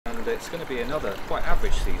and it's going to be another quite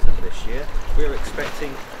average season this year. We're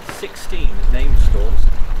expecting 16 named storms,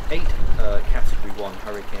 8 Category 1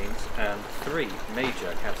 hurricanes and 3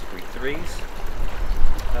 major Category 3s.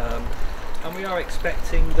 And we are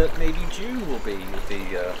expecting that maybe June will be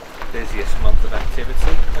the busiest month of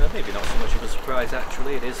activity. Maybe not so much of a surprise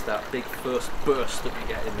actually, it is that big first burst that we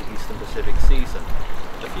get in the Eastern Pacific season.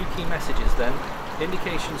 A few key messages then.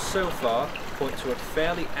 Indications so far point to a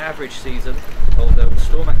fairly average season, although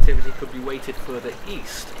storm activity could be weighted further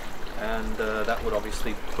east, and that would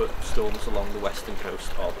obviously put storms along the western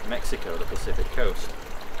coast of Mexico, the Pacific coast.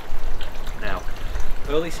 Now,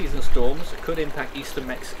 early season storms could impact eastern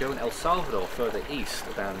Mexico and El Salvador further east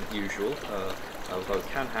than usual, although it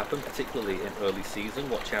can happen, particularly in early season.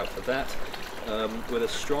 Watch out for that, with a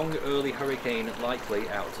strong early hurricane likely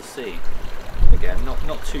out to sea. Again,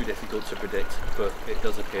 not too difficult to predict, but it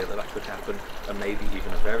does appear that that could happen, and maybe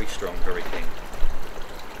even a very strong hurricane.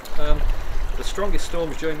 The strongest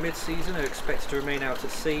storms during mid-season are expected to remain out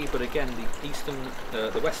at sea, but again,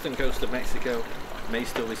 the western coast of Mexico may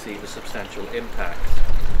still receive a substantial impact.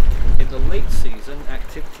 In the late season,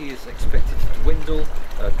 activity is expected to dwindle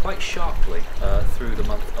quite sharply through the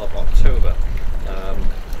month of October,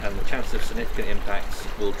 and the chance of significant impacts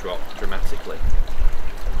will drop dramatically.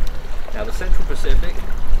 Now, the Central Pacific,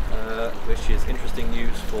 which is interesting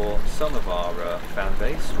news for some of our fan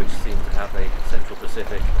base, which seem to have a Central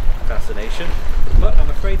Pacific fascination, but I'm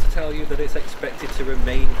afraid to tell you that it's expected to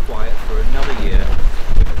remain quiet for another year,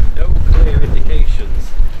 with no clear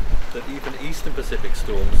indications that even Eastern Pacific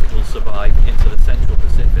storms will survive into the Central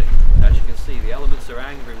Pacific. As you can see, the elements are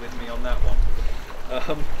angry with me on that one.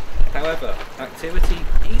 However, activity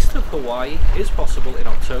east of Hawaii is possible in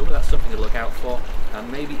October. That's something to look out for, and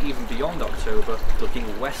maybe even beyond October, looking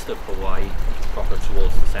west of Hawaii, proper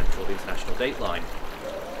towards the central international dateline.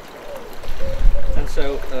 And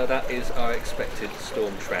so that is our expected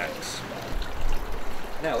storm tracks.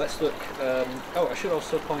 Now let's look, oh, I should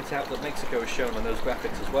also point out that Mexico is shown on those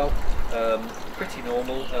graphics as well. Pretty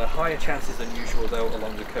normal, higher chances than usual though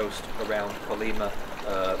along the coast around Colima,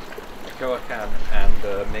 Coacan, and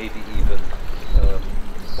maybe even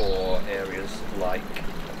for areas like, I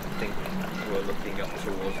think we're looking up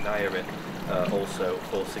towards Nayarit, also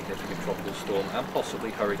for significant tropical storm and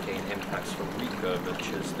possibly hurricane impacts from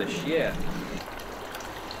recurvatures this year.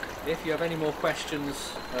 If you have any more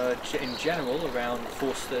questions in general around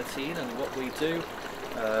Force 13 and what we do,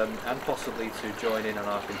 and possibly to join in on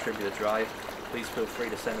our contributor drive, please feel free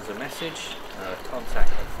to send us a message,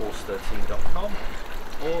 contact@force13.com,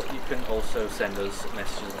 or you can also send us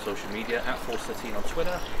messages on social media at Force 13 on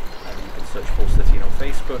Twitter, and you can search Force 13 on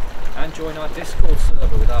Facebook, and join our Discord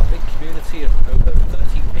server with our big community of over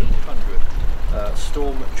 3,800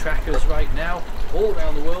 storm trackers right now, all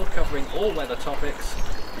around the world, covering all weather topics.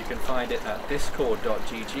 You can find it at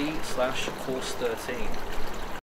discord.gg/force13.